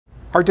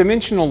Our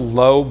dimensional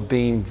low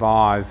beam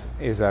vase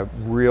is a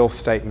real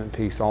statement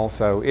piece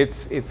also.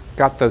 It's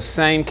got those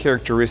same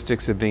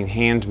characteristics of being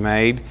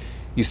handmade.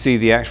 You see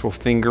the actual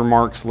finger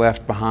marks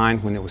left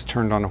behind when it was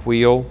turned on a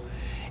wheel.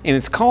 And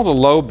it's called a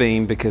low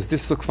beam because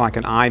this looks like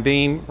an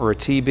I-beam or a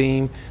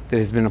T-beam that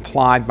has been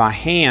applied by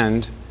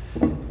hand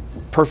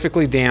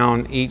perfectly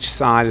down each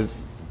side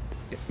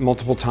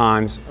multiple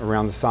times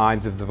around the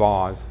sides of the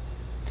vase.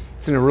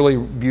 It's in a really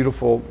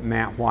beautiful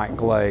matte white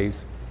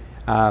glaze.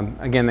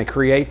 Again, they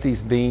create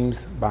these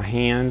beams by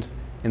hand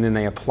and then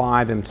they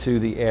apply them to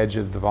the edge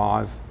of the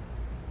vase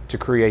to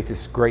create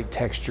this great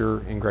texture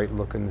and great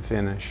look in the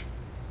finish.